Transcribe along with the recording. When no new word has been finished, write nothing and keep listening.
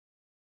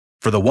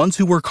For the ones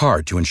who work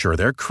hard to ensure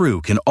their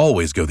crew can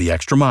always go the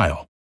extra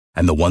mile,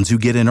 and the ones who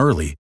get in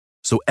early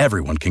so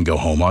everyone can go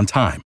home on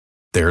time,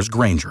 there's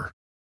Grainger,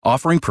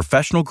 offering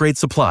professional-grade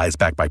supplies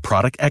backed by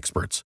product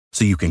experts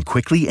so you can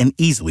quickly and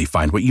easily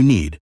find what you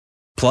need.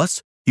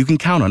 Plus, you can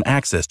count on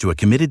access to a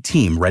committed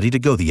team ready to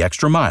go the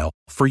extra mile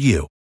for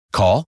you.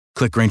 Call,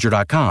 click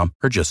Grainger.com,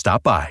 or just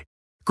stop by.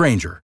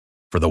 Grainger,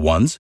 for the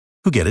ones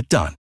who get it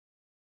done.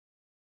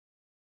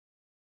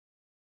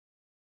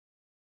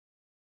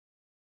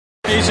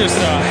 He's just a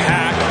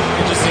hack.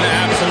 He's just an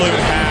absolute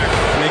hack.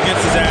 And he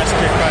gets his ass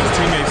kicked by his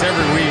teammates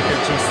every week.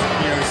 It's just,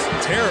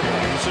 it's terrible.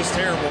 It's just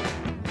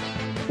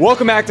terrible.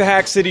 Welcome back to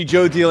Hack City.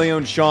 Joe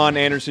DeLeone, Sean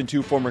Anderson,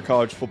 two former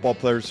college football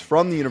players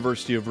from the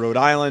University of Rhode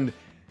Island.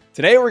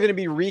 Today we're going to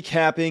be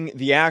recapping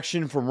the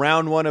action from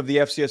round one of the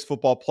FCS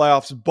Football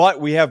Playoffs, but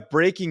we have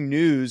breaking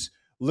news.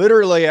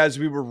 Literally, as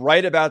we were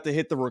right about to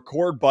hit the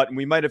record button,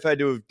 we might have had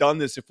to have done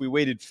this if we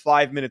waited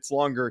 5 minutes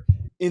longer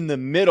in the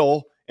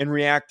middle and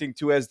reacting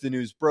to as the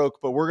news broke.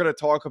 But we're going to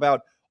talk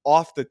about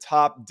off the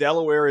top.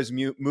 Delaware is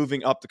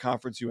moving up to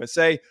Conference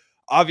USA.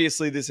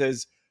 Obviously, this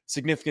has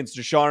significance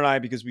to Sean and I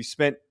because we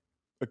spent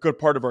a good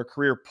part of our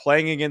career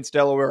playing against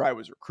Delaware. I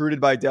was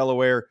recruited by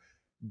Delaware.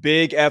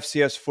 Big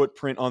FCS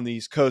footprint on the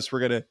East Coast. We're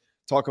going to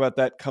talk about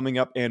that coming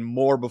up and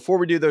more. Before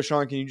we do, though,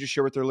 Sean, can you just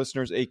share with our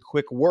listeners a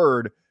quick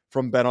word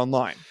from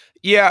BetOnline?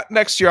 Yeah,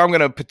 next year I'm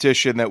going to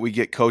petition that we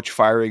get coach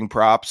firing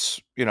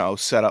props,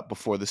 set up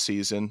before the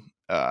season.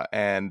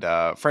 And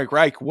Frank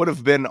Reich would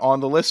have been on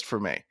the list for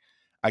me.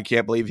 I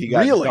can't believe he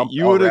got dumped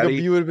already.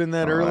 You would have been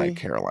that early?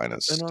 Carolina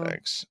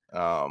stinks.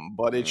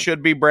 But it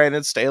should be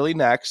Brandon Staley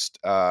next.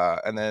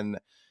 And then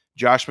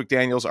Josh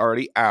McDaniels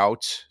already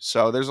out.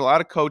 So there's a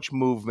lot of coach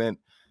movement.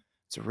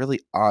 It's a really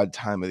odd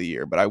time of the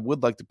year, but I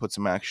would like to put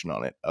some action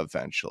on it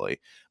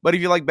eventually. But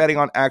if you like betting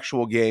on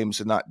actual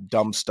games and not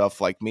dumb stuff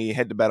like me,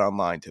 head to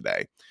BetOnline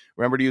today.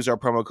 Remember to use our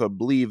promo code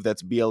BLEAV,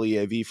 that's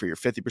BLEAV, for your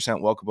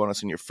 50% welcome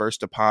bonus on your first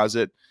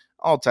deposit.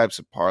 All types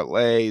of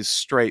parlays,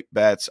 straight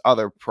bets,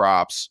 other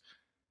props.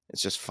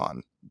 It's just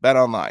fun.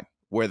 BetOnline,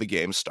 where the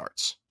game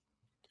starts.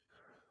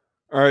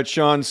 All right,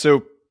 Sean.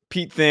 So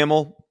Pete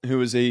Thamel,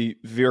 who is a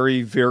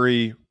very,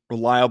 very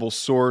reliable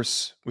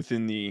source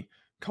within the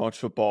college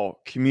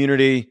football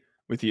community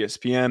with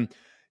ESPN,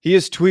 he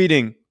is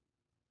tweeting,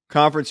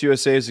 Conference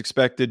USA is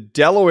expected.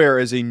 Delaware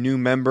is a new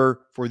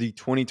member for the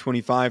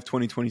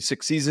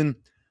 2025-2026 season.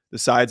 The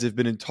sides have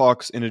been in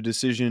talks and a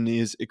decision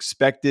is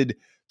expected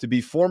to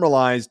be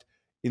formalized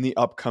in the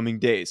upcoming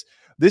days.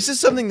 This is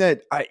something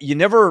that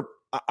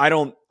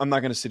I'm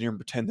not going to sit here and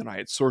pretend that I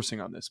had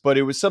sourcing on this, but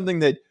it was something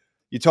that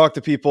you talk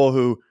to people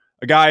who,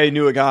 a guy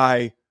knew a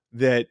guy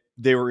that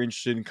they were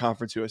interested in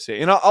Conference USA.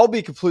 And I'll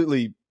be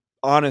completely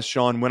honest,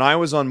 Sean, when I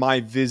was on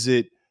my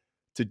visit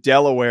to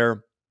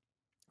Delaware,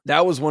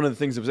 that was one of the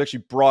things that was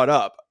actually brought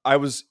up. I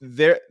was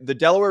there, the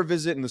Delaware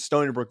visit and the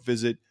Stony Brook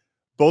visit,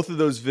 both of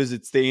those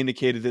visits, they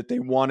indicated that they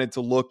wanted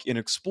to look and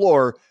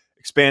explore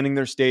expanding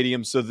their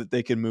stadium so that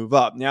they can move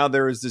up. Now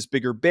there is this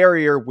bigger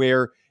barrier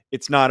where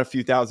it's not a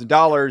few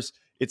 $1,000s.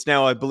 It's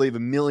now, I believe, $1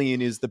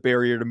 million is the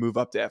barrier to move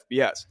up to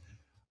FBS.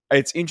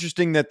 It's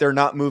interesting that they're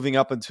not moving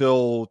up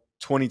until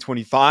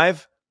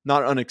 2025.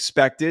 Not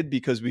unexpected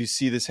because we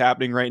see this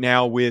happening right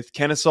now with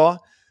Kennesaw.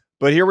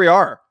 But here we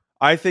are.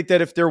 I think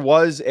that if there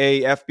was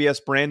a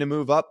FBS brand to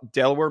move up,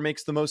 Delaware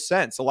makes the most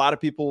sense. A lot of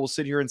people will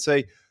sit here and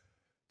say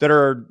that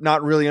are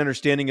not really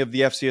understanding of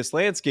the FCS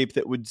landscape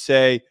that would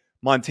say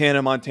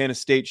Montana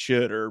State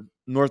should, or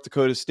North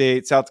Dakota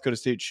State, South Dakota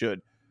State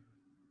should.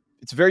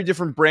 It's a very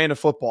different brand of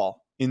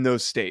football in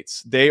those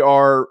states. They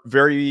are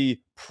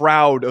very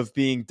proud of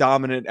being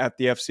dominant at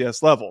the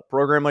FCS level. A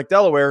program like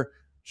Delaware,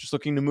 just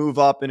looking to move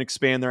up and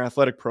expand their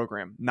athletic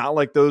program. Not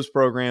like those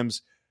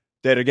programs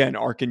that, again,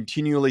 are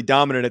continually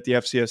dominant at the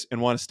FCS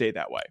and want to stay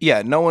that way.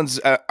 Yeah, no one's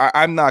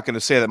I'm not going to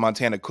say that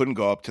Montana couldn't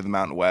go up to the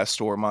Mountain West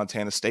or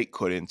Montana State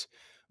couldn't,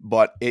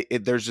 but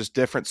there's just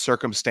different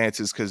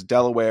circumstances because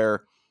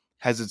Delaware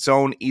has its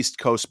own East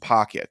Coast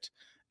pocket,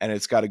 and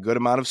it's got a good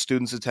amount of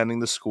students attending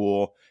the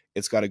school.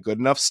 It's got a good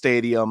enough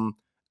stadium,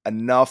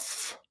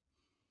 enough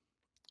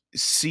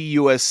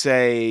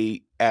CUSA-esque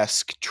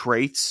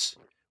traits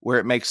where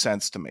it makes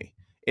sense to me.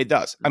 It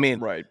does. I mean,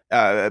 right.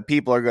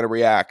 People are going to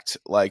react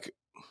like,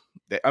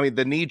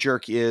 the knee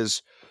jerk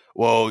is,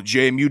 well,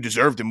 JMU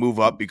deserved to move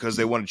up because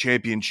they won a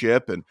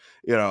championship and,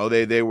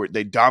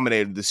 they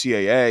dominated the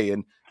CAA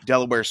and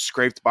Delaware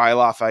scraped by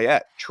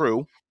Lafayette.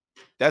 True.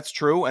 That's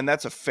true. And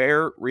that's a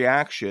fair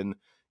reaction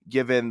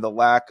given the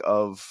lack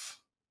of,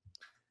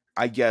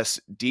 I guess,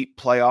 deep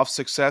playoff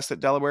success that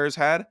Delaware has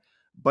had,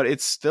 but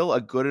it's still a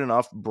good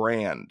enough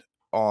brand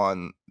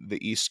on the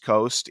East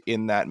Coast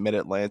in that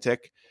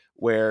Mid-Atlantic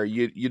where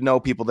you know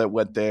people that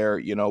went there,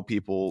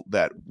 people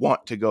that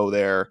want to go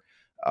there.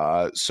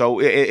 So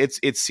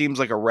it seems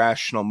like a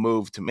rational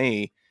move to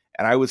me.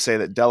 And I would say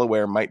that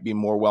Delaware might be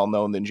more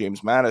well-known than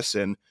James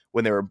Madison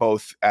when they were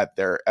both at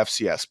their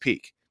FCS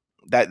peak.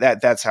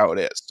 That's how it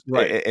is,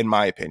 right, in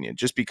my opinion,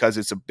 just because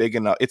it's a big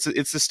enough, it's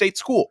a state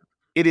school.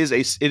 It is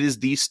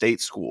the state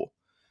school.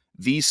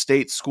 The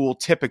state school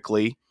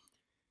typically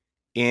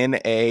in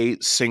a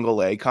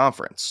single A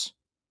conference.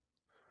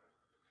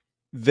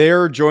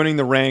 They're joining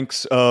the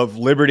ranks of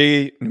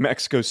Liberty, New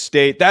Mexico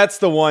State. That's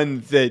the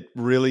one that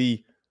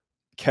really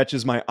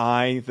catches my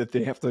eye, that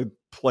they have to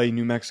play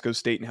New Mexico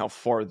State and how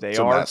far they It's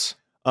a are. mess.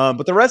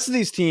 But the rest of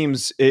these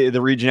teams, the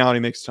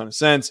regionality makes a ton of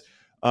sense.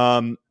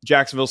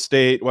 Jacksonville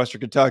State,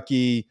 Western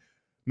Kentucky,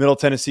 Middle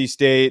Tennessee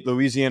State,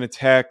 Louisiana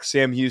Tech,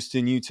 Sam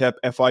Houston, UTEP,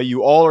 FIU,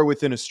 all are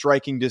within a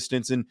striking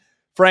distance. And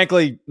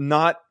frankly,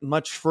 not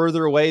much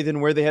further away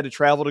than where they had to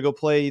travel to go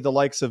play the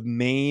likes of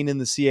Maine in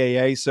the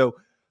CAA. So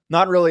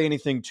not really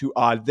anything too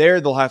odd there.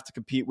 They'll have to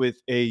compete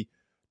with a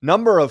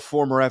number of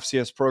former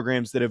FCS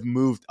programs that have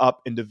moved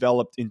up and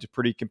developed into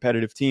pretty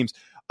competitive teams.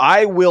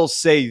 I will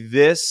say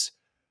this.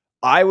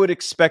 I would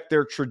expect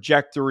their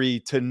trajectory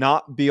to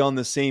not be on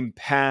the same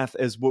path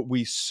as what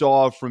we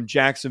saw from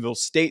Jacksonville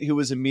State, who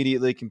was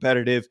immediately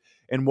competitive,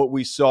 and what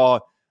we saw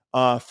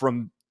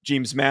from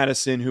James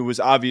Madison, who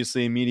was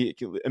obviously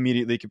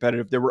immediately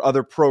competitive. There were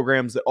other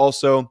programs that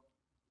also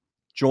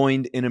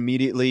joined and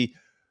immediately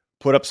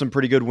put up some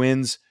pretty good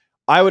wins.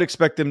 I would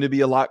expect them to be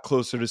a lot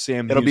closer to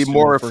Sam Houston. It'll be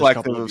more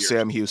reflective of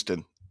Sam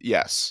Houston.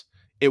 Yes,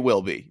 it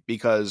will be,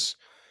 because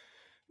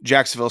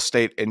Jacksonville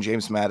State and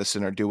James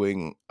Madison are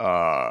doing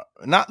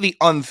not the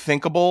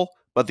unthinkable,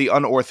 but the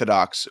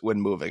unorthodox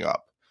when moving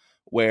up,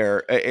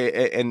 where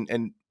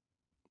and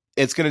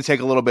it's going to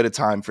take a little bit of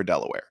time for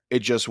Delaware. It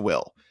just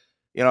will.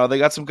 You know, they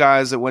got some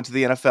guys that went to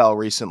the NFL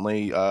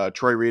recently.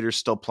 Troy Reader's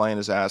still playing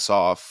his ass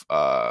off.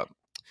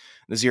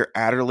 Nazir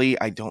Adderley,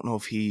 I don't know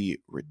if he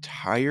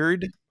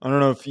retired. I don't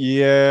know if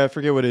I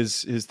forget what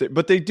his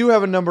but they do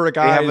have a number of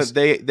guys.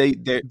 They have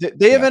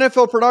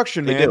NFL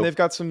production, man. Do. They've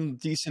got some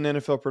decent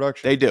NFL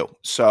production. They do.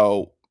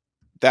 So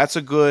that's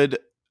a good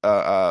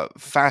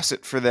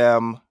facet for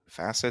them.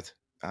 Facet?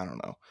 I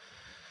don't know.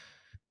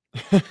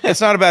 It's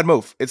not a bad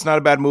move. It's not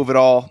a bad move at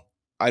all.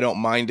 I don't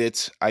mind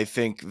it. I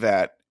think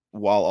that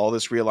while all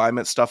this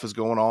realignment stuff is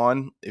going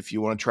on, if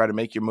you want to try to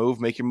make your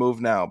move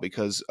now,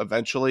 because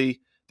eventually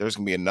there's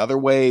going to be another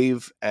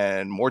wave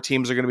and more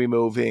teams are going to be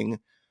moving.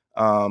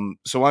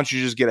 So why don't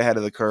you just get ahead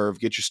of the curve,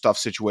 get your stuff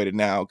situated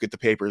now, get the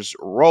papers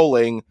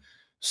rolling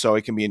so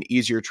it can be an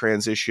easier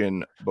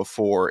transition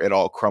before it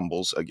all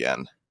crumbles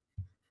again.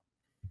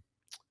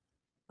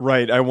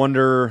 Right. I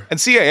wonder. And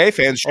CAA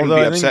fans shouldn't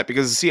be upset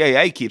because the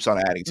CAA keeps on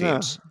adding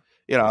teams.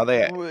 Yeah. You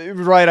know,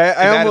 right.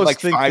 I almost like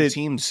think 5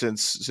 teams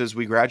since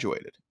we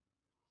graduated.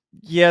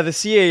 Yeah, the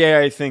CAA,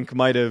 I think,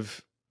 might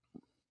have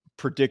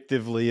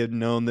predictively had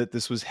known that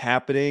this was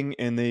happening,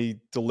 and they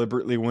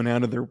deliberately went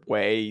out of their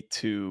way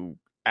to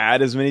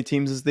add as many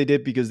teams as they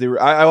did, because they were.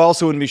 I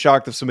also wouldn't be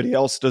shocked if somebody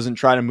else doesn't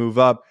try to move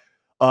up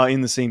in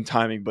the same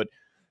timing, but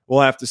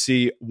we'll have to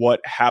see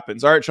what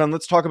happens. All right, Sean,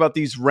 let's talk about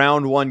these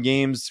round 1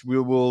 games. We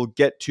will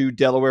get to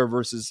Delaware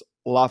versus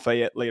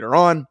Lafayette later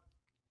on.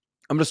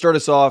 I'm going to start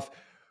us off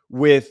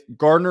with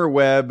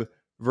Gardner-Webb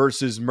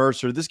versus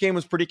Mercer. This game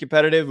was pretty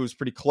competitive. It was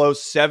pretty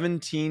close.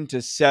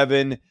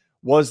 17-7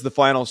 was the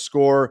final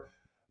score.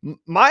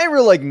 My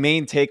real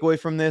main takeaway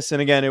from this,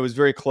 and again, it was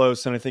very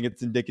close, and I think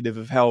it's indicative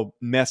of how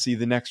messy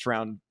the next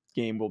round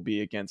game will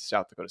be against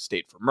South Dakota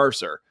State for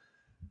Mercer,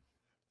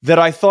 that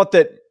I thought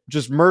that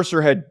just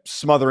Mercer had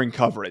smothering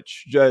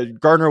coverage.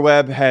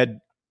 Gardner-Webb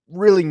had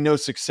really no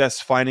success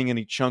finding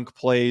any chunk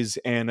plays,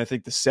 and I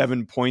think the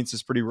 7 points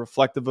is pretty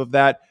reflective of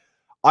that.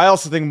 I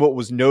also think what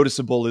was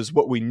noticeable is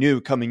what we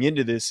knew coming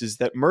into this is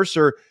that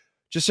Mercer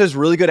just has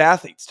really good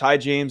athletes. Ty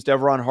James,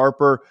 Deveron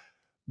Harper,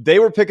 they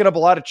were picking up a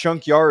lot of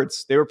chunk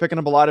yards. They were picking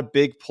up a lot of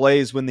big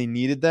plays when they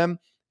needed them.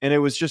 And it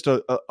was just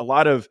a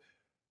lot of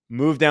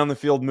move down the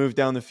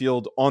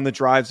field on the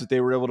drives that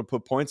they were able to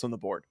put points on the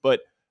board.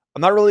 But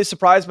I'm not really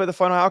surprised by the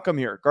final outcome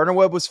here.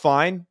 Gardner-Webb was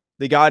fine.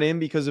 They got in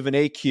because of an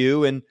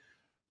AQ, and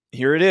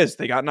here it is.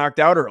 They got knocked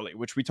out early,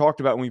 which we talked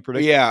about when we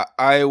predicted. Yeah,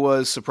 I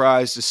was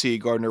surprised to see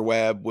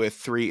Gardner-Webb with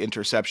 3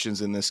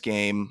 interceptions in this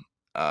game.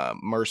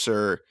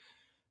 Mercer,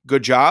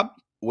 good job.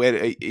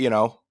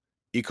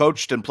 You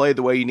coached and played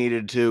the way you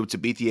needed to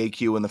beat the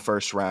AQ in the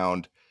first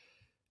round.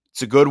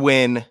 It's a good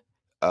win.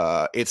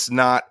 It's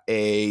not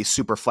a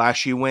super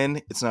flashy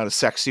win. It's not a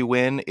sexy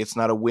win. It's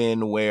not a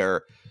win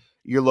where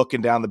you're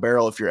looking down the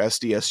barrel if you're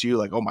SDSU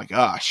like, oh my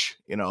gosh,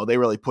 they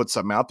really put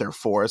something out there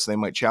for us. They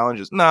might challenge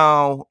us.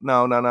 No.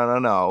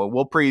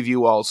 We'll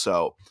preview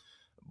also.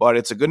 But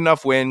it's a good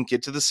enough win.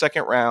 Get to the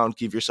second round.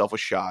 Give yourself a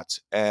shot.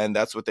 And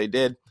that's what they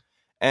did.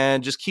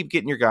 And just keep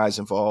getting your guys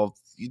involved.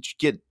 You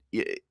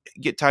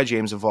get Ty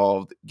James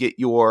involved. Get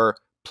your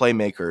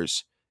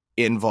playmakers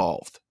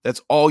involved.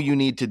 That's all you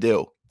need to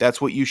do.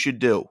 That's what you should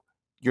do.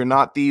 You're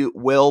not the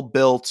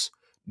well-built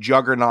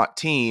juggernaut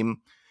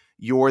team.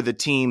 You're the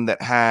team that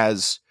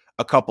has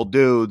a couple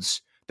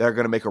dudes that are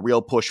going to make a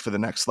real push for the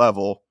next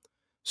level.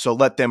 So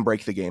let them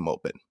break the game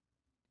open,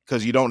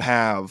 because you don't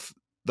have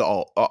the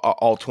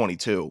all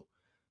 22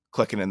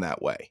 clicking in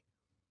that way.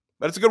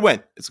 But it's a good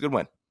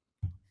win.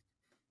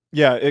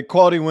 Yeah, a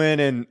quality win,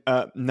 and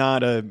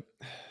not a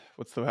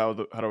how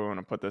do I want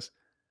to put this?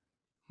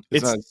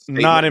 It's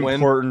not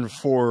important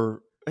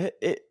for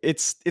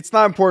it's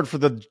not important for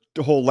the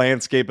whole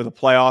landscape of the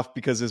playoff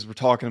because as we're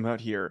talking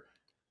about here,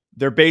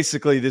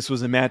 this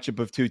was a matchup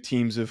of two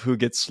teams of who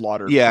gets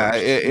slaughtered Yeah,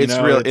 first. it's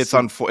real.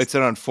 It's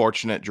an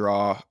unfortunate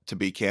draw to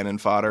be cannon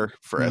fodder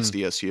for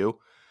SDSU,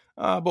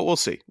 but we'll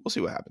see. We'll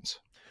see what happens.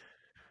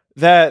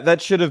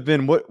 That should have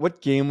been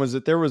what game was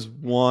it? There was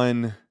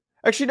one.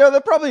 Actually, no,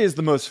 that probably is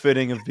the most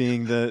fitting of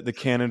being the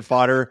cannon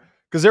fodder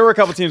because there were a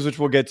couple teams which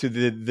we'll get to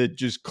that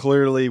just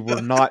clearly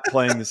were not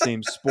playing the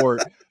same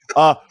sport.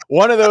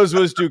 One of those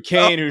was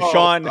Duquesne, who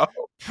Sean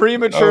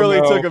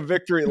prematurely took a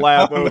victory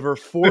lap over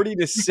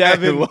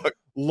 40-7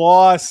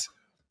 loss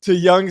to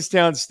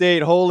Youngstown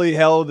State. Holy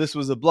hell, this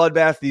was a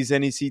bloodbath. These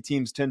NEC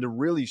teams tend to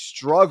really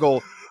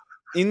struggle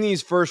in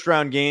these first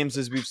round games,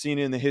 as we've seen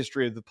in the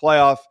history of the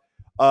playoff.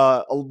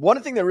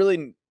 One thing that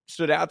really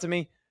stood out to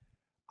me,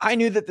 I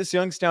knew that this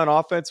Youngstown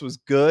offense was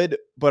good,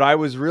 but I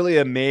was really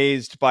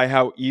amazed by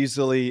how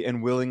easily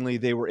and willingly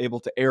they were able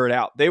to air it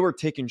out. They were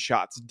taking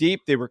shots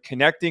deep. They were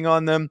connecting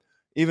on them.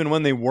 Even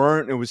when they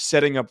weren't, it was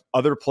setting up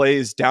other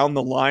plays down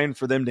the line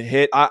for them to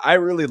hit. I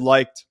really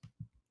liked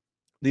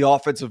the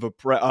offensive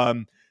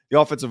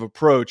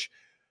approach.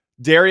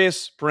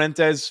 Darius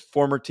Parentes,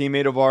 former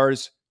teammate of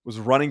ours, was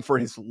running for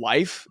his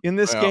life in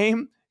this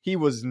game. He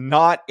was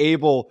not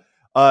able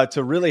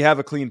to really have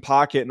a clean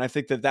pocket. And I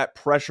think that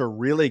pressure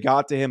really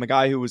got to him, a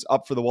guy who was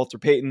up for the Walter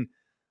Payton.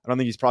 I don't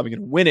think he's probably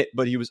going to win it,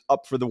 but he was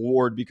up for the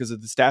award because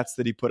of the stats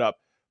that he put up.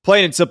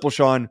 Plain and simple,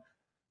 Sean,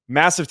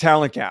 massive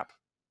talent gap.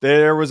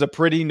 There was a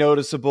pretty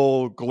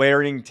noticeable,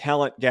 glaring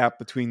talent gap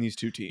between these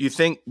two teams. You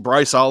think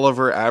Bryce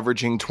Oliver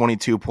averaging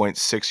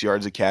 22.6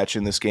 yards a catch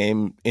in this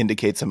game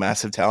indicates a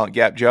massive talent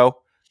gap, Joe?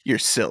 You're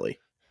silly.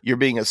 You're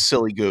being a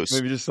silly goose.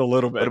 Maybe just a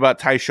little bit. What about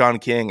Tyshawn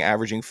King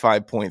averaging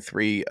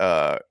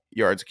 5.3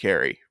 yards a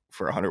carry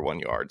for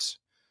 101 yards?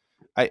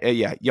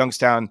 Yeah,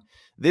 Youngstown.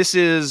 This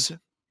is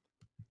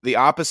the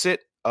opposite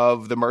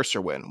of the Mercer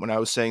win. When I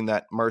was saying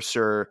that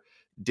Mercer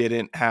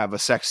didn't have a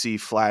sexy,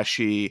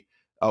 flashy,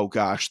 oh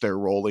gosh, they're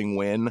rolling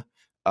win.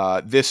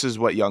 This is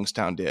what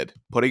Youngstown did.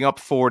 Putting up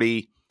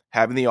 40,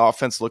 having the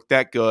offense look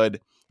that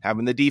good,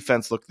 having the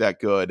defense look that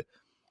good.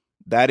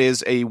 That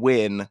is a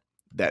win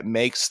that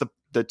makes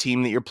the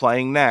team that you're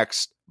playing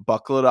next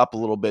buckle it up a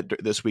little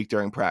bit this week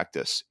during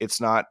practice.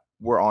 It's not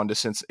we're on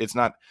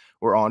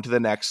to the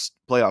next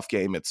playoff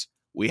game. It's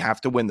we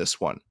have to win this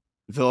one.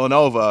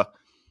 Villanova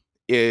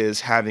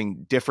is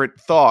having different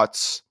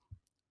thoughts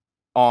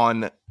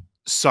on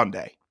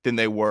Sunday than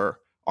they were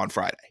on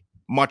Friday.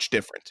 Much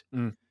different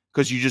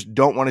because you just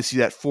don't want to see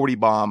that 40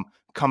 bomb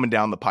coming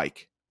down the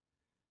pike.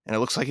 And it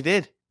looks like it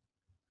did.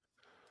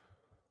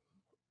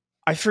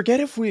 I forget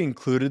if we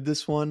included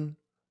this one,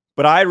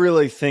 but I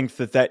really think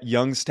that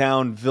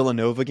Youngstown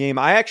Villanova game,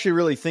 I actually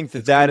really think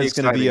that is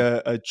going to be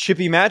a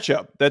chippy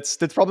matchup. That's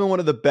probably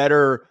one of the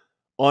better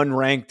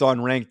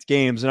unranked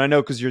games. And I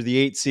know because you're the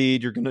 8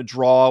 seed, you're going to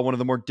draw one of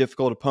the more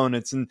difficult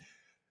opponents. And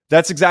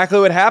that's exactly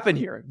what happened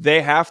here.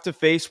 They have to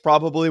face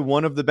probably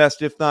one of the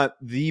best, if not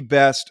the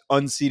best,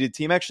 unseeded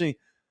team. Actually,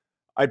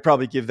 I'd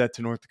probably give that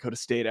to North Dakota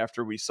State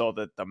after we saw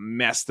the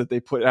mess that they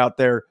put out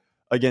there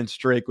against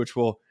Drake, which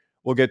we'll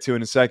get to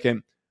in a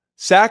second.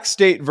 Sac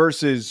State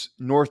versus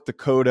North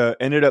Dakota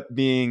ended up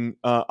being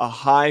a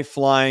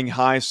high-flying,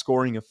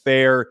 high-scoring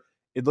affair.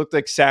 It looked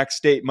like Sac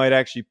State might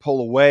actually pull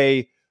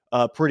away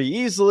pretty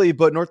easily,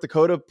 but North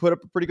Dakota put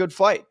up a pretty good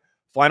fight.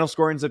 Final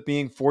score ends up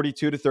being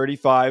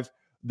 42-35.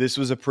 This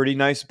was a pretty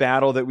nice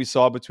battle that we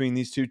saw between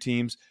these two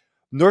teams.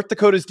 North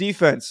Dakota's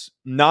defense,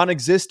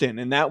 non-existent,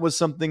 and that was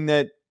something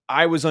that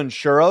I was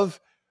unsure of.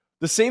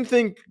 The same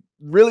thing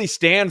really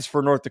stands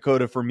for North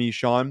Dakota for me,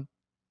 Sean.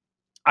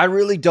 I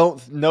really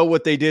don't know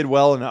what they did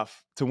well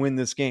enough to win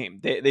this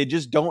game. They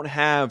just don't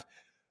have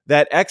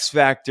that X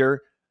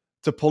factor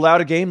to pull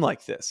out a game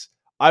like this.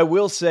 I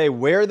will say,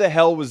 where the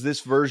hell was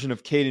this version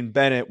of Caden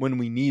Bennett when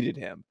we needed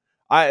him?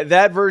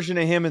 That version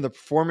of him and the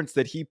performance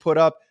that he put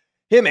up,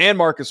 him and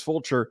Marcus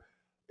Fulcher,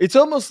 it's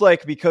almost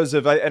like because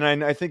of, and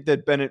I think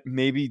that Bennett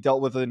maybe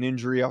dealt with an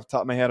injury off the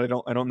top of my head. I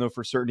don't know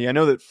for certainty. I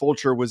know that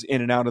Fulcher was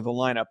in and out of the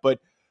lineup, but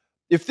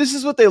if this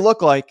is what they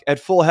look like at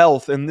full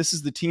health, and this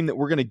is the team that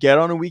we're going to get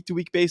on a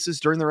week-to-week basis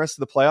during the rest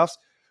of the playoffs,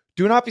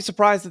 do not be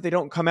surprised that they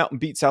don't come out and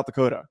beat South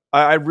Dakota.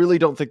 I really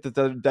don't think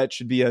that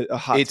should be a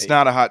hot take. It's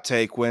not a hot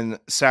take. When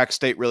Sac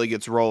State really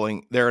gets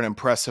rolling, they're an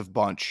impressive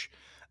bunch.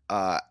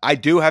 I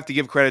do have to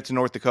give credit to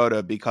North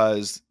Dakota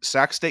because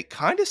Sac State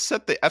kind of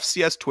set the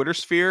FCS Twitter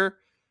sphere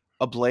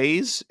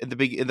ablaze in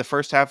the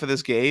first half of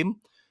this game,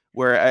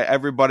 where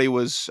everybody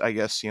was, I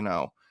guess,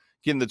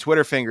 getting the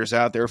Twitter fingers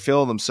out. They were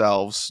feeling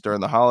themselves during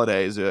the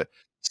holidays.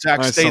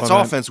 Sac State's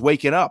offense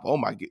waking up. Oh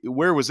my,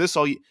 where was this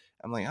all?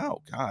 I'm like,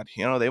 oh God,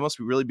 they must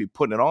really be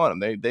putting it on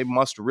them. They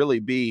must really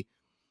be,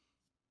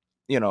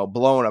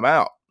 blowing them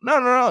out.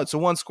 No. It's a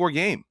 1-score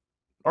game.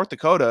 North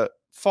Dakota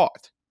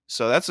fought.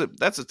 So that's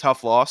a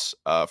tough loss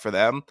for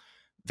them.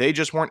 They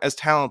just weren't as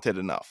talented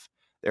enough.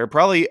 They're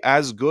probably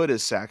as good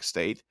as Sac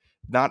State,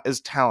 not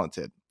as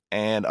talented.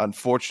 And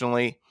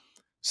unfortunately,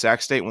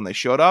 Sac State, when they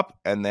showed up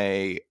and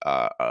they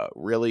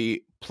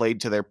really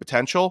played to their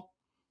potential,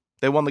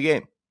 They won the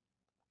game.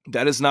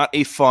 That is not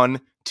a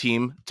fun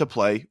team to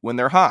play when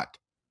they're hot.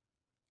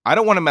 I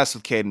don't want to mess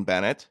with Caden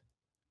Bennett.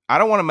 I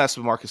don't want to mess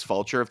with Marcus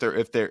Fulcher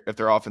if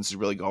their offense is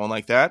really going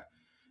like that.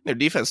 Their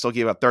defense still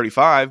gave up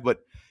 35, but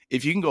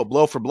if you can go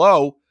blow for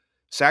blow,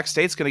 Sac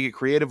State's going to get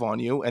creative on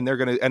you, and they're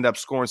going to end up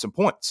scoring some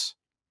points.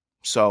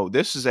 So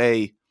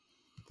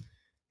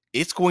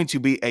it's going to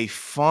be a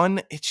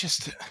fun. It's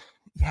just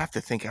you have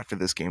to think after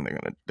this game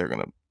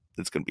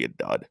it's going to be a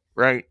dud,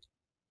 right?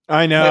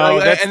 I know,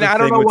 that's and the I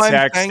don't thing know with why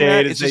Sac I'm saying State.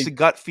 that. It's just a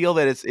gut feel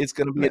that it's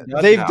going to be a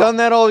dud. They've now. done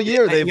that all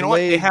year. They've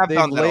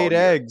laid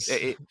eggs.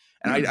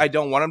 And I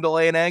don't want them to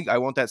lay an egg. I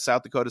want that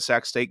South Dakota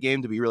Sac State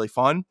game to be really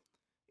fun.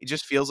 It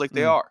just feels like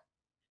they are.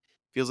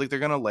 Feels like they're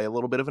going to lay a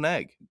little bit of an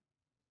egg.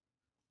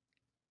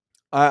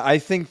 I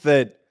think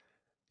that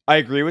I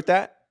agree with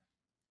that,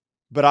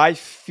 but I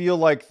feel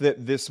like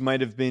that this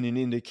might have been an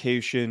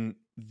indication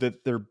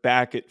that they're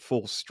back at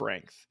full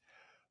strength.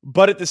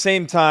 But at the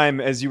same time,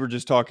 as you were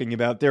just talking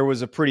about, there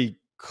was a pretty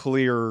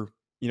clear,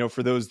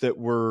 for those that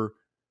were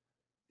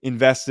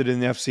invested in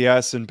the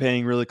FCS and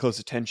paying really close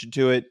attention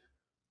to it,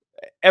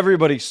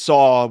 everybody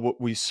saw what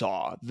we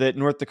saw, that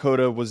North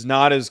Dakota was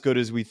not as good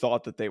as we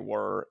thought that they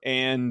were.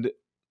 And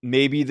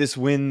maybe this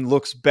win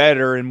looks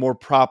better and more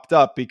propped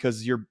up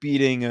because you're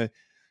beating a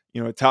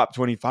top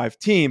 25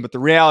 team. But the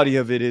reality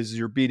of it is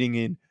you're beating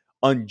an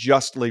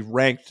unjustly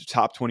ranked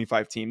top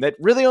 25 team that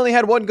really only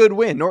had one good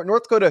win.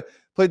 North Dakota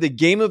played the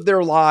game of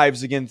their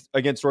lives against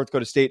North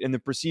Dakota State and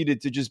then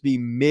proceeded to just be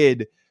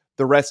mid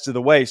the rest of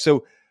the way.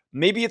 So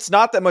maybe it's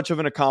not that much of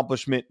an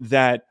accomplishment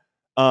that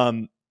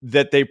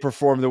that they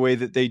performed the way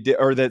that they did,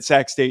 or that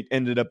Sac State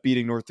ended up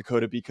beating North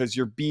Dakota, because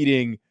you're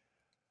beating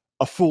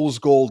a fool's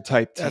gold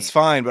type team. That's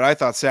fine, but I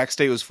thought Sac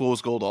State was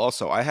fool's gold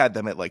also. I had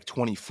them at like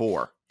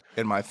 24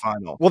 in my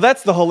final. Well,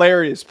 that's the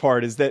hilarious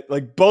part, is that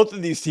like both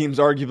of these teams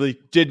arguably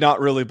did not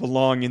really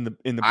belong in the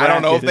bracket. I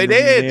don't know if they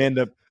did. They end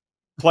up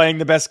playing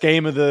the best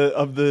game of the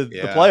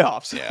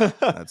playoffs. Yeah,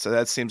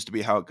 that seems to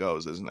be how it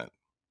goes, isn't it?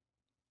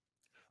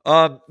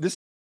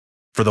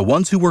 For the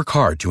ones who work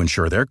hard to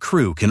ensure their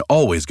crew can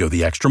always go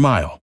the extra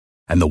mile,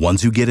 and the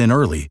ones who get in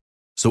early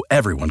so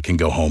everyone can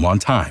go home on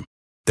time,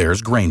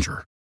 there's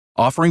Grainger,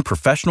 offering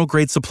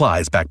professional-grade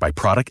supplies backed by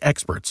product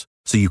experts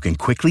so you can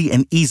quickly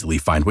and easily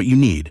find what you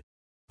need.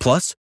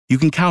 Plus, you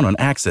can count on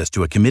access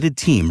to a committed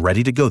team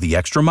ready to go the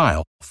extra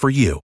mile for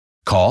you.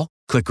 Call,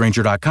 click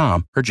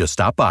Grainger.com, or just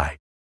stop by.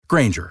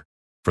 Grainger,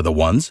 for the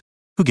ones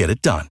who get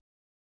it done.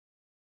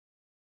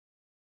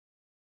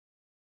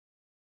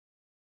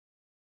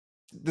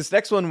 This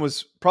next one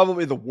was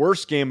probably the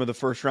worst game of the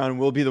first round,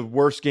 will be the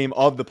worst game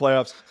of the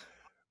playoffs.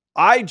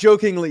 I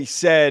jokingly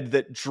said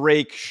that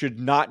Drake should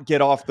not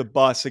get off the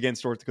bus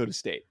against North Dakota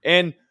State.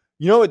 And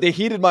you know what? They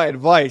heeded my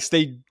advice.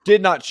 They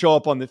did not show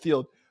up on the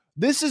field.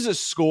 This is a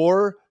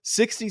score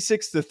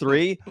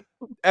 66-3,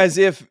 as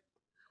if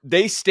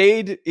they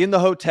stayed in the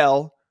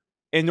hotel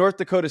and North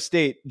Dakota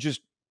State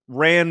just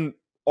ran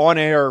on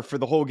air for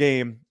the whole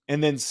game.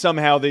 And then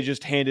somehow they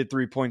just handed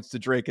 3 points to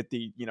Drake at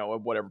the,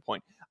 at whatever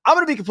point. I'm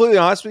going to be completely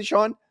honest with you,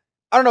 Sean.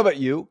 I don't know about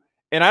you,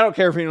 and I don't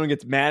care if anyone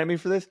gets mad at me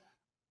for this.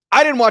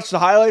 I didn't watch the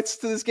highlights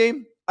to this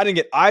game. I didn't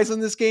get eyes on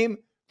this game.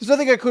 There's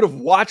nothing I could have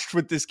watched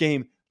with this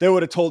game that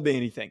would have told me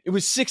anything. It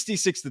was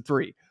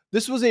 66-3.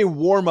 This was a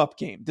warm-up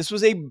game. This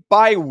was a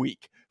bye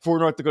week for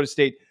North Dakota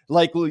State,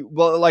 like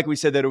we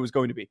said that it was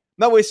going to be. I'm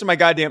not wasting my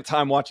goddamn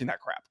time watching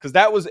that crap, because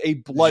that was a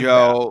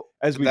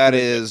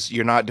bloodbath.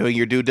 You're not doing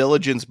your due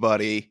diligence,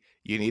 buddy.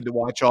 You need to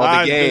watch all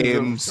the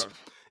games.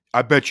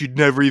 I bet you'd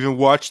never even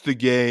watch the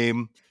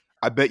game.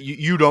 I bet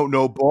you don't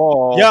know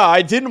ball. Yeah,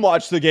 I didn't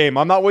watch the game.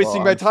 I'm not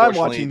wasting my time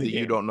watching the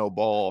game. You don't know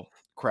ball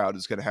crowd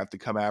is going to have to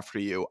come after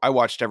you. I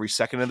watched every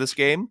second of this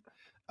game.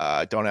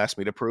 Don't ask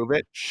me to prove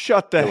it.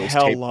 Shut the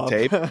hell up.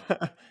 Tape.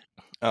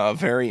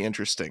 Very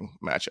interesting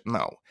matchup.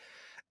 No.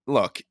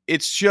 Look,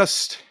 it's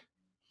so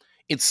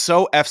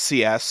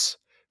FCS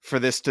for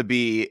this to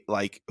be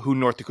like who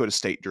North Dakota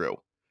State drew.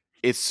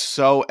 It's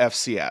so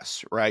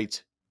FCS,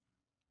 right?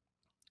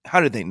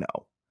 How did they know?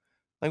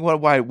 Like,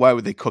 why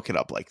would they cook it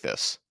up like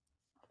this?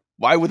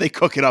 Why would they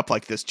cook it up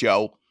like this,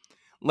 Joe?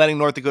 Letting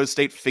North Dakota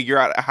State figure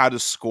out how to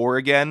score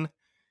again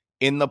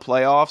in the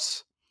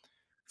playoffs?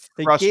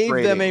 They gave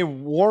them a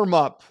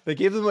warm-up. They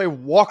gave them a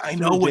walk. I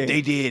know what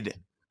they did.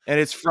 And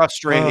it's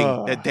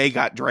frustrating that they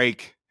got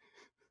Drake.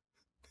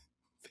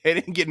 They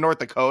didn't get North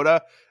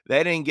Dakota.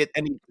 They didn't get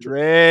any Drake.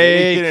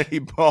 They didn't get any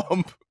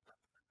bump.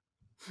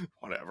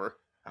 Whatever.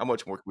 How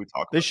much more can we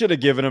talk about? They should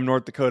have given him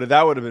North Dakota.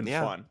 That would have been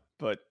fun.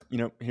 But,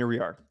 here we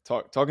are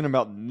talking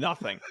about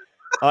nothing.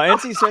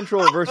 NC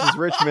Central versus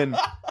Richmond.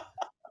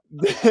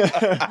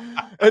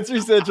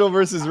 NC Central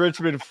versus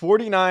Richmond.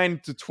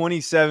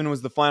 49-27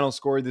 was the final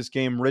score of this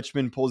game.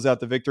 Richmond pulls out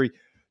the victory.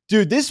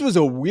 Dude, this was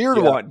a weird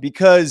one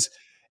because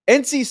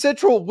NC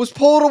Central was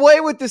pulled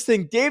away with this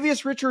thing.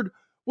 Davius Richard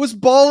was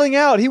balling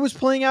out. He was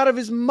playing out of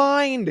his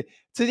mind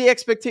to the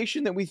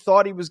expectation that we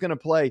thought he was going to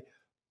play.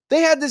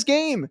 They had this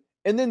game.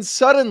 And then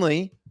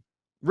suddenly,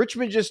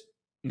 Richmond just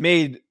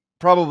made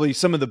probably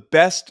some of the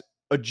best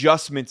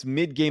adjustments,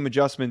 mid-game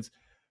adjustments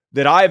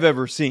that I've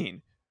ever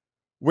seen,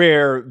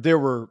 where there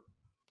were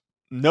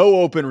no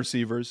open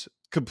receivers,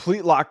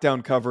 complete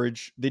lockdown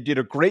coverage. They did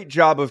a great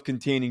job of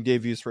containing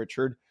Davius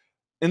Richard,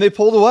 and they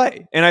pulled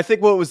away. And I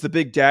think what was the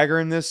big dagger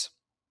in this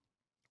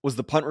was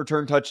the punt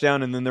return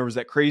touchdown, and then there was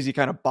that crazy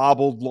kind of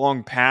bobbled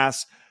long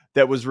pass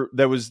that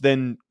was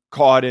then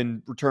caught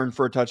and returned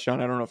for a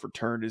touchdown. I don't know if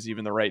returned is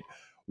even the right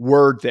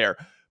word there,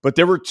 but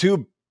there were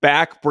two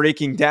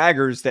back-breaking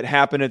daggers that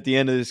happened at the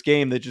end of this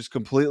game that just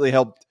completely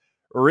helped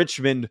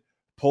Richmond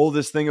pull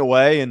this thing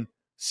away and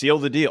seal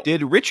the deal.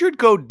 Did Richard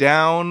go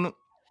down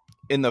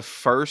in the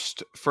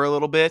first for a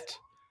little bit?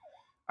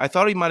 I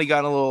thought he might have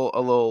gotten a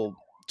little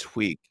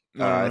tweak.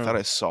 I thought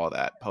I saw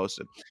that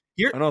posted.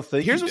 I don't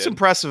think here's what's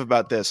impressive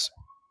about this.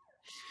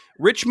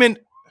 Richmond,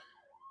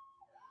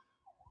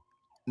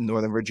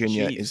 Northern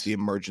Virginia is the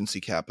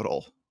emergency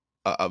capital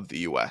of the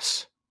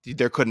U.S.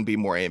 There couldn't be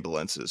more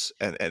ambulances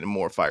and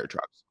more fire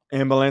trucks.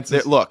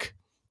 Ambulances. Look,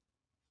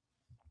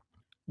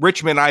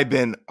 Richmond, I've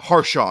been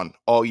harsh on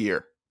all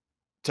year.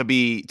 To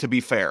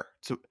be fair,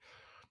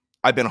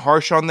 I've been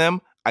harsh on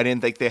them. I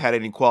didn't think they had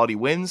any quality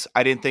wins.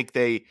 I didn't think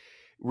they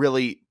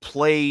really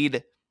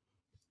played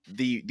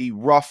the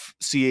rough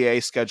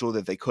CAA schedule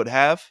that they could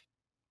have.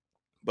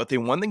 But they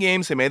won the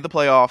games. They made the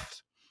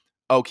playoffs.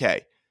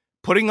 Okay.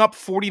 Putting up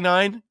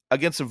 49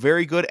 against a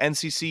very good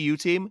NCCU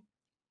team,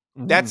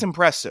 that's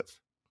impressive.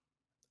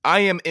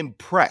 I am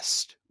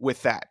impressed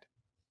with that.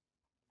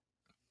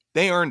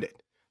 They earned it.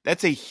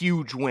 That's a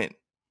huge win.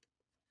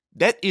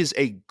 That is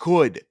a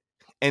good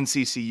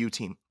NCCU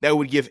team that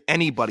would give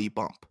anybody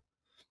bump.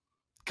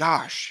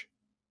 Gosh.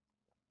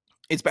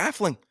 It's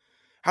baffling.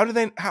 How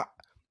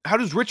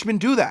does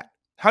Richmond do that?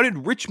 How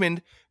did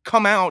Richmond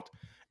come out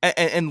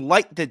and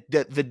light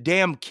the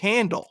damn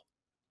candle?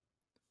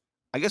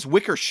 I guess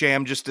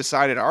Wickersham just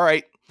decided, all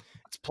right,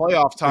 it's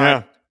playoff time.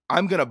 Yeah.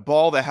 I'm going to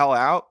ball the hell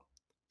out.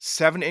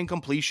 7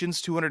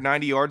 incompletions,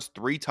 290 yards,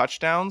 3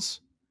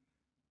 touchdowns,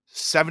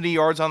 70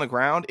 yards on the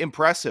ground.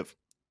 Impressive.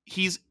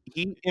 He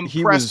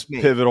impressed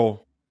me.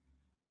 Pivotal.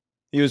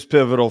 He was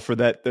pivotal for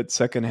that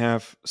second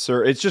half,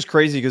 sir. It's just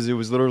crazy because it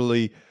was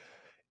literally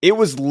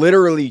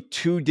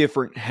 2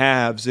 different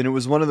halves, and it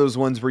was one of those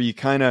ones where you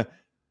kind of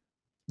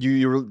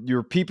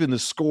you're peeping the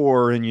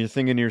score and you're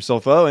thinking to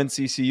yourself, oh,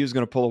 NCCU is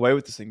going to pull away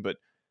with this thing. But,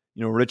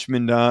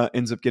 Richmond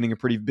ends up getting a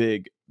pretty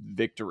big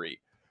victory.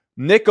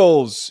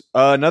 Nichols,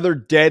 another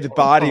dead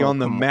body on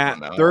the mat,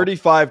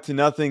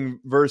 35-0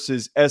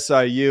 versus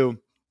SIU.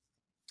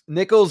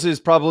 Nichols is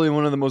probably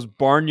one of the most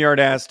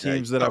barnyard-ass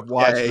teams that I've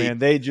watched, man.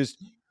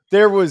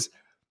 There was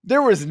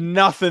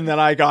nothing that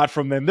I got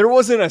from them. There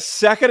wasn't a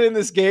second in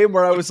this game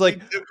where I was like,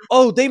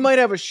 oh, they might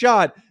have a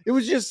shot. It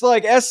was just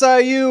like,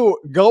 SIU,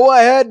 go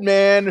ahead,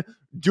 man.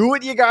 Do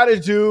what you got to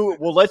do.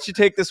 We'll let you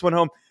take this one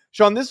home.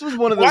 Sean, this was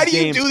one of those games.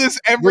 Why do you do this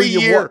every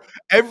year?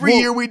 Every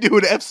year we do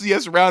an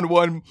FCS round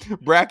 1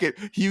 bracket,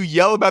 you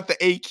yell about the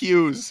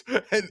AQs.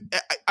 And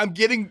I'm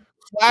getting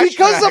flashbacks.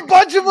 Because a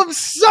bunch of them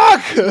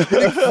suck. I'm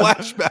getting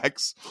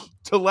flashbacks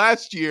to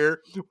last year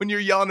when you're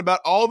yelling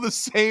about all the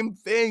same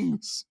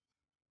things.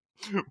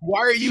 Why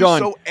are you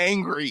so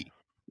angry?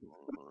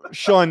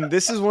 Sean,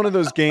 this is one of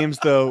those games,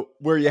 though,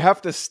 where you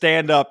have to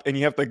stand up and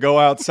you have to go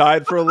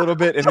outside for a little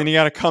bit, and then you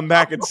got to come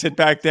back and sit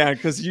back down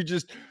because you're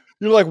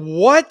like,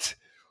 what?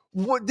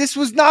 What? This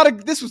was not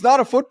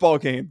a football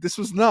game. This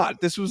was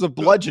a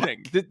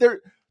bludgeoning.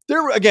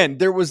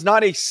 There was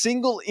not a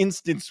single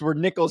instance where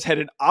Nichols had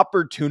an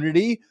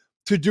opportunity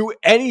to do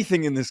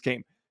anything in this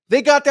game.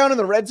 They got down in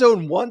the red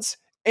zone once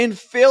and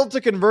failed to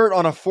convert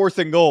on a 4th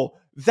and goal.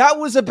 That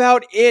was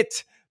about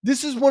it.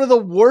 This is one of the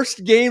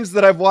worst games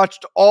that I've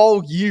watched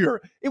all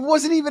year. It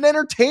wasn't even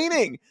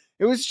entertaining.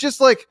 It was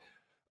just like,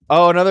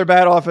 oh, another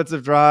bad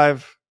offensive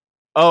drive.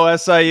 Oh,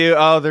 SIU.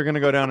 Oh, they're going to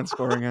go down and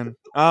score again.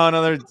 Oh,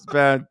 another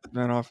bad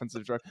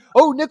offensive drive.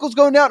 Oh, Nichols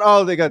going down.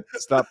 Oh, they got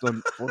stopped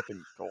on 4th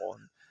and goal.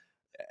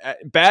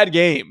 Bad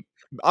game.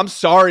 I'm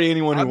sorry,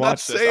 anyone who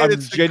watched this. I'm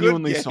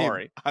genuinely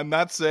sorry. I'm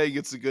not saying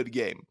it's a good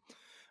game.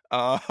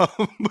 But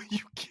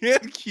you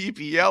can't keep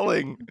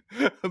yelling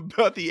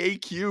about the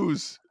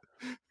AQs.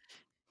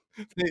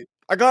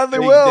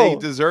 They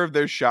deserve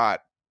their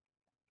shot.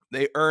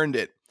 They earned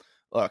it.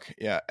 Look,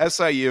 yeah,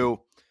 SIU,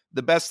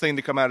 the best thing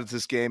to come out of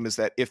this game is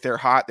that if they're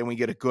hot, then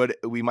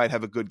we might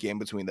have a good game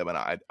between them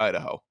and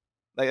Idaho.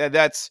 Like,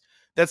 that's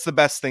the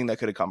best thing that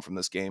could have come from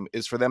this game,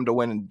 is for them to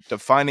win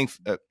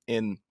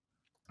in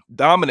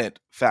dominant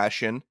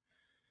fashion,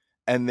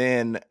 and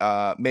then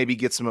maybe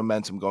get some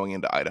momentum going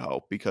into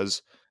Idaho,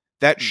 because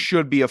that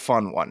should be a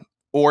fun one.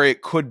 Or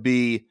it could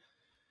be,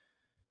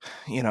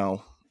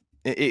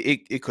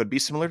 it could be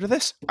similar to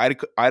this.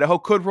 Idaho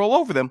could roll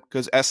over them,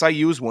 because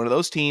SIU is one of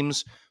those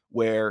teams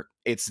where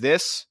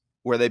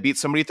where they beat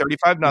somebody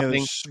 35-0.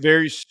 Yeah,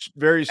 very,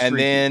 very streaky. And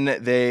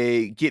then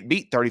they get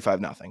beat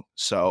 35-0.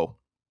 So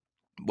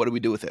what do we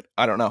do with it?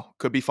 I don't know.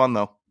 Could be fun,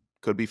 though.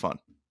 Could be fun.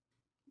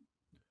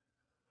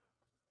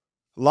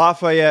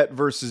 Lafayette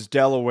versus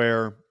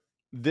Delaware.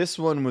 This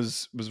one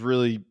was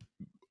really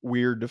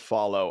weird to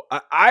follow.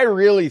 I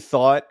really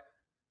thought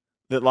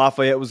that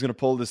Lafayette was going to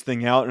pull this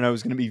thing out and I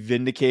was going to be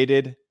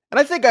vindicated. And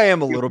I think I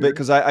am a little bit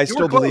because I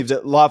still believe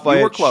that Lafayette.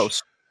 You were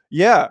close.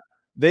 Yeah.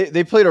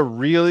 They played a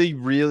really,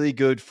 really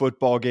good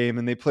football game,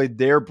 and they played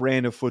their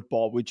brand of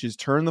football, which is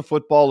turn the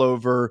football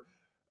over.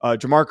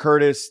 Jamar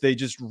Curtis, they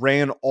just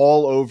ran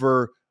all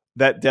over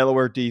that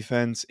Delaware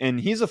defense, and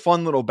he's a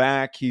fun little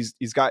back. He's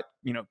got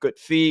good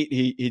feet.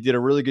 He did a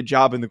really good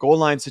job in the goal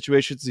line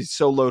situations. He's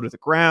so low to the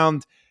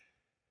ground,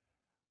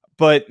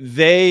 but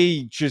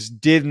they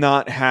just did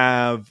not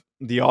have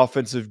the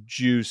offensive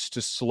juice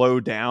to slow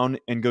down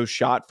and go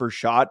shot for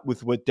shot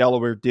with what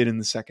Delaware did in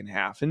the second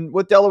half. And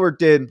what Delaware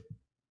did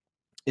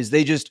is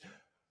they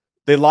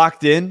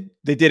locked in.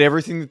 They did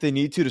everything that they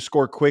need to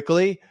score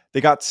quickly.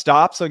 They got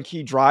stops on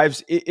key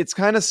drives. It's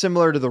kind of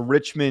similar to the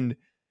Richmond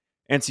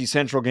NC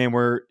Central game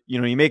where,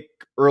 you make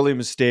early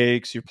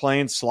mistakes, you're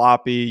playing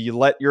sloppy, you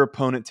let your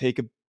opponent take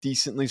a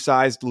decently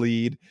sized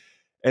lead,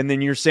 and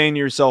then you're saying to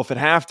yourself at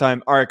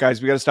halftime, all right,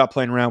 guys, we got to stop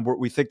playing around.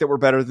 We think that we're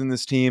better than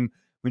this team.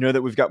 We know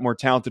that we've got more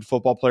talented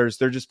football players.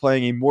 They're just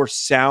playing a more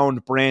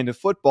sound brand of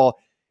football.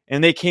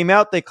 And they came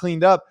out, they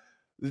cleaned up.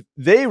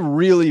 They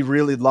really,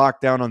 really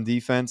locked down on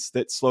defense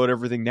that slowed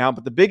everything down.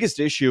 But the biggest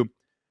issue,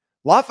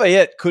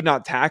 Lafayette could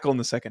not tackle in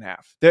the second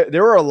half.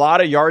 There were a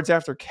lot of yards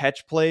after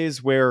catch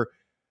plays where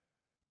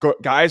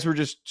guys were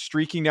just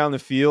streaking down the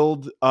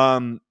field.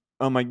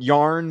 Like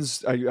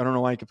Yarns, I don't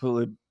know why I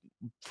completely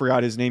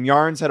forgot his name.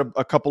 Yarns had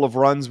a couple of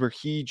runs where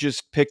he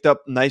just picked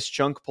up nice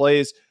chunk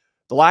plays.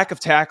 The lack of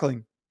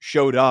tackling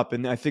showed up,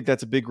 and I think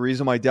that's a big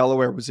reason why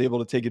Delaware was able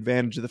to take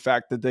advantage of the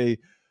fact that they've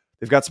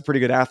got some pretty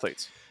good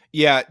athletes.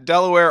 Yeah,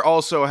 Delaware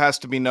also has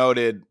to be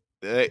noted.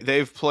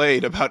 They've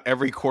played about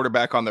every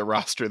quarterback on their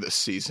roster this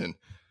season.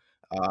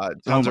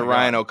 Tons of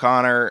Ryan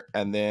O'Connor,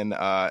 and then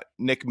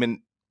Nick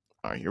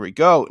here we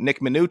go. Nick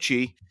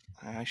Minucci.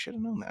 I should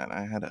have known that.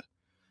 I had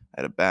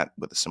a bat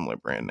with a similar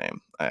brand name.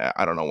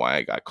 I don't know why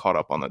I got caught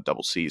up on the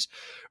double C's.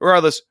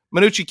 Regardless,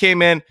 Minucci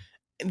came in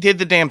and did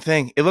the damn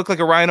thing. It looked like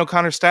a Ryan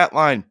O'Connor stat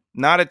line.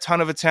 Not a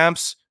ton of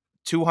attempts,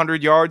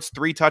 200 yards,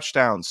 3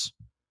 touchdowns.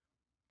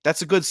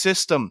 That's a good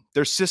system.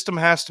 Their system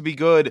has to be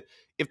good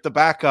if the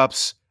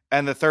backups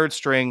and the third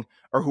string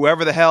or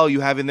whoever the hell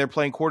you have in there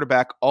playing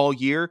quarterback all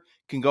year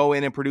can go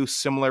in and produce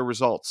similar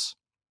results.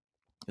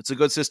 It's a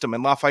good system,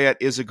 and Lafayette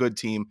is a good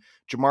team.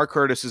 Jamar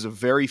Curtis is a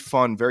very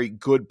fun, very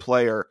good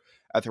player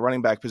at the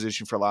running back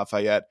position for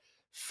Lafayette.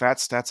 Fat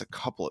stats a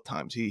couple of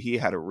times. He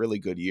had a really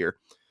good year.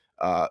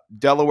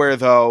 Delaware,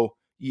 though,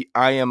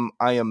 I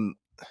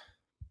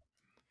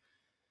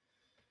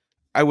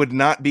would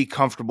not be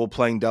comfortable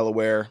playing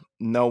Delaware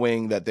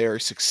knowing that they're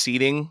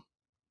succeeding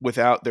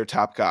without their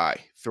top guy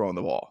throwing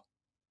the ball.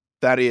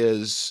 That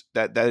is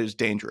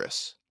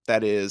dangerous.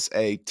 That is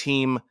a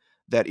team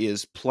that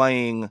is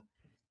playing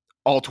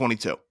all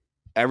 22.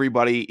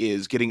 Everybody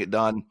is getting it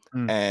done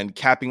and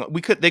capping.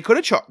 They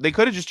could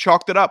have just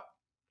chalked it up.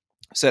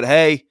 Said,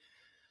 hey,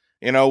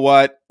 you know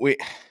what? We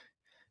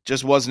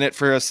just wasn't it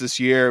for us this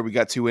year. We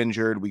got too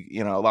injured.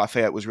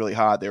 Lafayette was really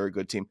hot. They were a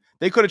good team.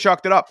 They could have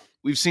chalked it up.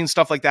 We've seen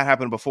stuff like that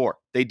happen before.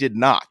 They did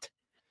not.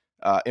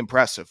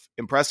 Impressive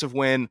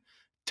win,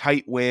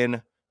 tight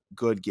win,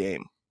 good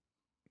game.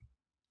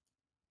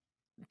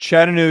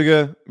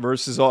 Chattanooga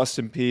versus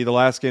Austin Peay, the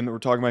last game that we're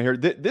talking about here.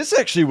 This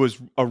actually was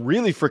a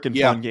really freaking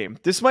fun game.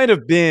 This might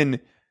have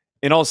been,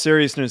 in all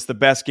seriousness, the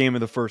best game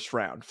of the first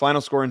round. Final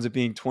score ends up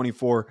being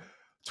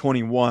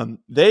 24-21.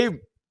 They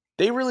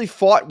really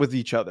fought with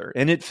each other,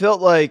 and it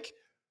felt like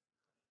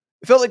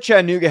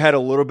Chattanooga had a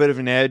little bit of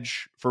an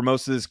edge for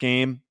most of this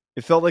game.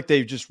 It felt like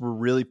they just were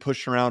really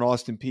pushing around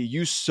Austin Peay.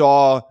 You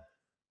saw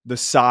the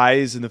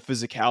size and the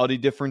physicality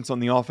difference on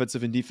the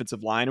offensive and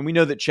defensive line, and we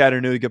know that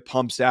Chattanooga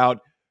pumps out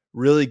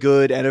really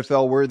good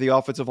NFL-worthy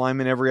offensive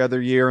linemen every other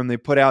year, and they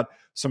put out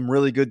some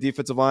really good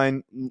defensive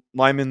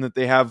linemen that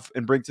they have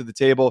and bring to the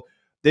table.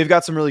 They've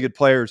got some really good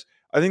players.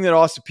 I think that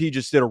Austin Peay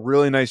just did a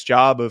really nice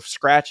job of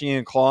scratching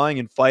and clawing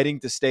and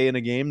fighting to stay in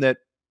a game that,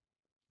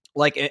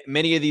 like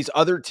many of these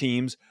other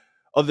teams,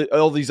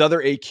 all these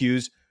other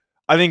AQs,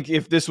 I think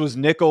if this was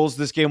Nichols,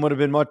 this game would have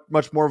been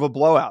much more of a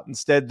blowout.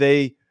 Instead,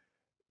 they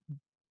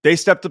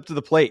stepped up to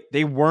the plate.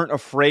 They weren't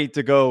afraid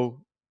to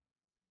go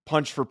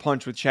punch for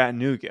punch with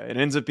Chattanooga. It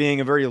ends up being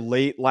a very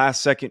late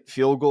last-second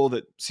field goal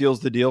that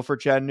seals the deal for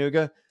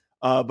Chattanooga.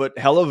 But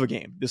hell of a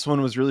game. This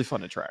one was really fun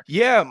to track.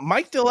 Yeah,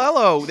 Mike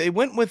DeLeone, they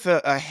went with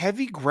a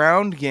heavy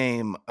ground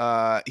game.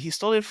 He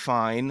still did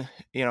fine.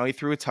 He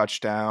threw a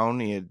touchdown.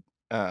 He had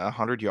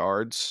 100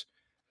 yards.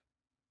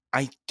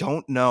 I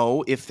don't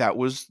know if that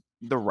was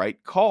the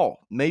right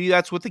call. Maybe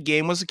that's what the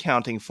game was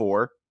accounting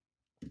for.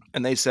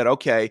 And they said,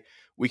 okay,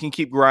 we can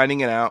keep grinding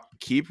it out,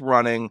 keep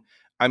running.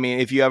 I mean,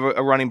 if you have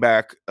a running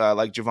back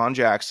like Javon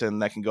Jackson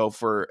that can go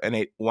for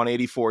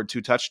 184,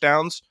 2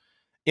 touchdowns,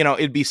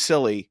 it'd be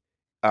silly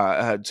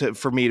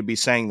for me to be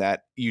saying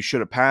that you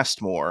should have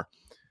passed more.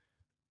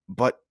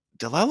 But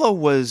DeLeone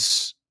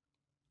was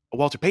a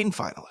Walter Payton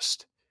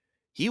finalist.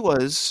 He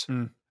was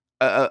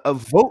a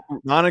vote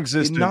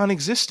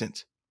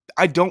non-existent.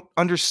 I don't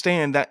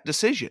understand that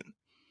decision.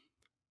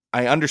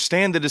 I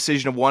understand the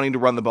decision of wanting to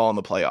run the ball in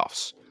the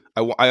playoffs.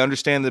 I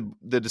understand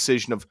the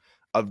decision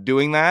of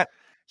doing that.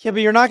 Yeah,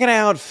 but you're not going to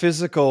out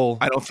physical.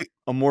 I don't think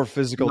a more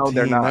physical no, team.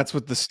 they're not. That's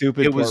what the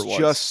stupid It part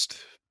was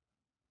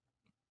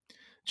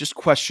just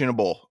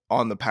questionable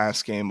on the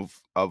pass game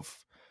of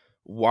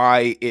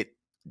why it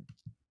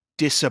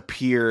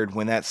disappeared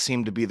when that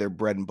seemed to be their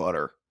bread and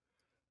butter.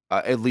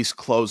 At least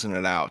closing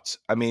it out.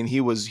 I mean, he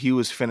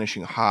was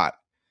finishing hot,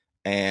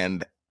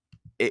 and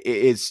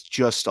it's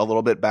just a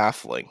little bit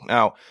baffling.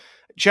 Now,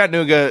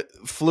 Chattanooga,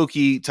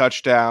 fluky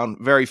touchdown,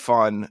 very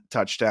fun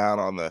touchdown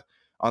on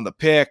the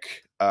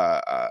pick.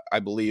 I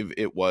believe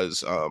it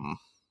was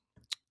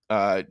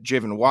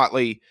Javon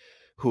Watley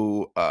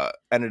who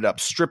ended up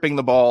stripping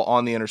the ball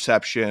on the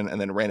interception and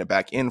then ran it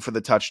back in for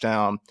the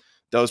touchdown.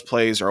 Those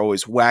plays are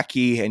always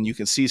wacky, and you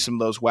can see some of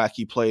those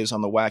wacky plays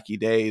on the wacky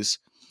days.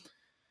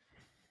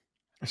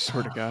 I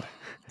swear to God.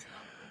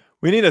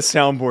 We need a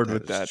soundboard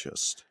with that.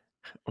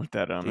 With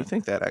that on Do you it.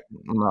 think that?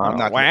 No, I'm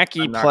not.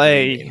 Wacky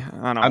play.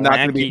 I'm not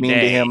going to be mean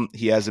to him.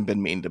 He hasn't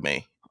been mean to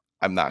me.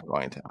 I'm not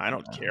going to. I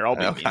don't care. I'll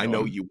be mean. I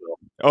know you will.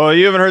 Oh,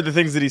 you haven't heard the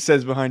things that he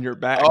says behind your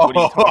back. What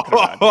are you talking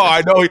about? Oh,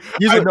 I know.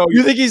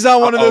 You think he's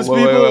not one of those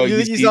people? You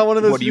think he's not one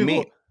of those people? What do you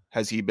mean?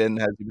 Has he been?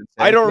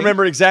 I don't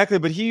remember exactly,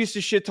 but he used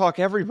to shit talk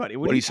everybody.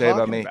 What do you say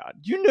about me?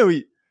 You know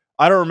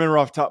I don't remember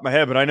off the top of my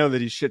head, but I know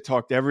that he shit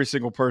talked every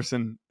single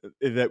person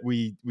that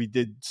we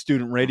did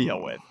student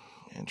radio with.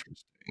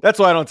 Interesting. That's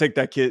why I don't take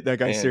that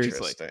guy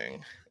seriously.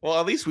 Well,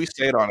 at least we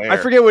stayed on air. I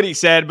forget what he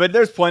said, but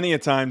there's plenty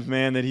of times,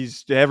 man, that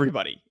he's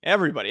everybody.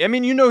 I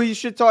mean, you know, he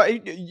shit talk.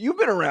 You've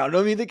been around.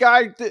 I mean, the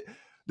guy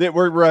that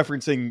we're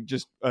referencing,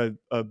 just a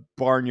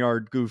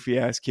barnyard goofy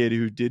ass kid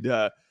who did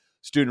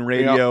student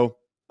radio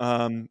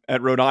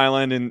at Rhode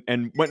Island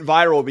and went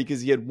viral because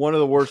he had one of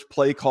the worst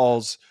play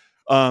calls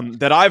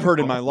that I've heard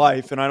in my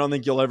life, and I don't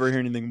think you'll ever hear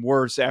anything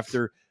worse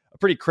after a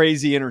pretty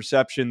crazy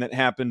interception that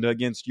happened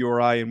against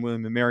URI and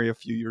William & Mary a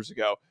few years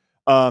ago.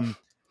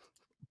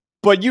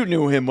 But you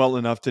knew him well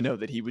enough to know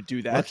that he would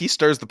do that. Look, he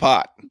stirs the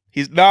pot.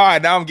 Now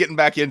I'm getting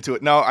back into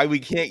it. No, we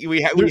can't.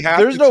 We have.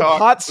 There's no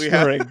pot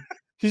stirring.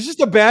 He's just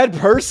a bad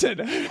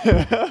person.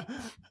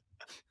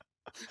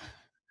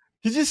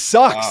 He just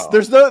sucks. Oh.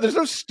 There's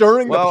no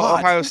stirring the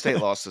pot. Ohio State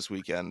lost this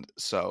weekend,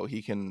 so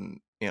he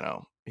can. You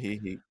know,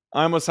 he.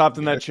 I almost hopped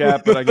in that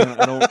chat, but again,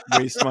 I don't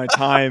waste my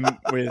time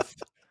with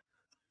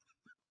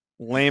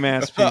lame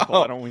ass people.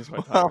 I don't waste my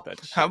time with that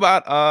shit. How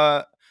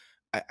about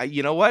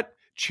you know what?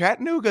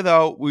 Chattanooga,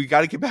 though, we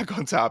got to get back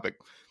on topic.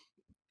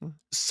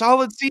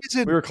 Solid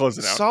season. We were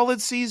closing out. Solid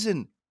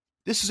season.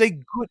 This is a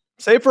good.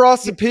 Save for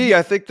Austin P.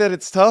 I think that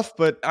it's tough,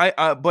 but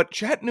but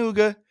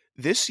Chattanooga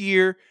this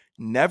year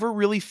never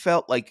really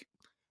felt like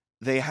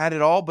they had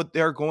it all. But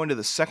they're going to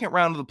the second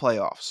round of the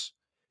playoffs.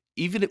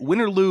 Even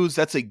win or lose,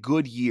 that's a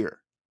good year.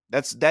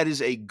 That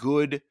is a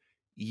good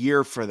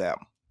year for them.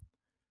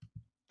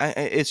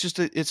 It's just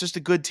a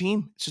good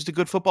team. It's just a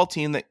good football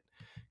team that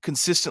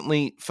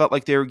consistently felt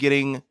like they were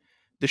getting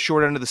the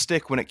short end of the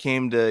stick when it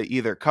came to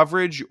either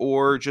coverage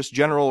or just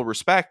general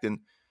respect. And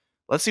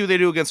let's see what they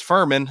do against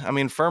Furman. I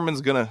mean,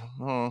 Furman's gonna,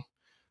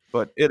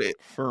 but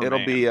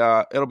it'll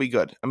be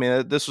good. I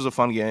mean, this was a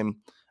fun game.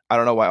 I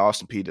don't know why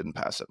Austin P didn't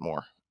pass it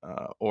more,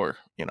 or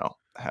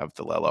have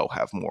DeLeone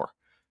have more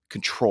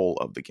control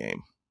of the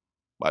game.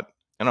 But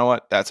you know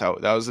what? That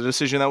was the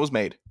decision that was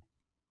made.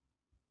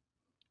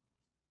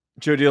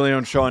 Joe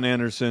DeLeone, Sean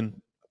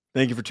Anderson.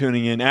 Thank you for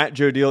tuning in at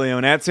Joe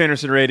DeLeone at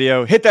Sanderson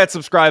Radio. Hit that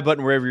subscribe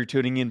button wherever you're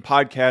tuning in,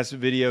 podcast,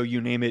 video,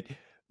 you name it.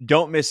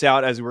 Don't miss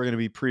out as we're going to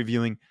be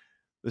previewing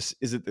this.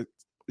 Is it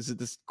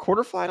this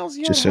quarterfinals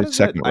yet? Just say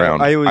second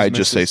round. I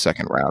just say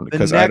second round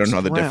because I don't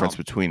know the difference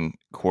between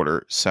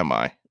quarter,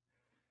 semi.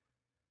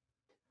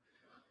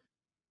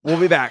 We'll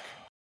be back.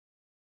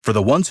 For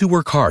the ones who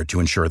work hard to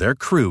ensure their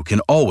crew can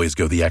always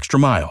go the extra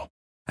mile,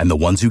 and the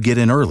ones who get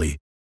in early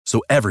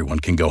so everyone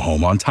can go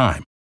home on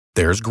time,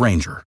 there's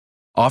Grainger,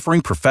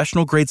 offering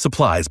professional-grade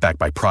supplies backed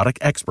by product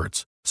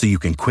experts so you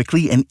can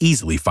quickly and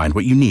easily find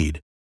what you need.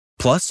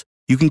 Plus,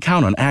 you can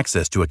count on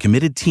access to a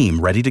committed team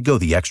ready to go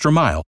the extra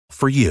mile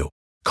for you.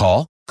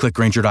 Call, click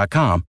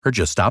Grainger.com, or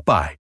just stop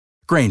by.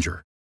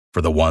 Grainger,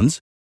 for the ones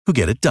who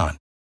get it done.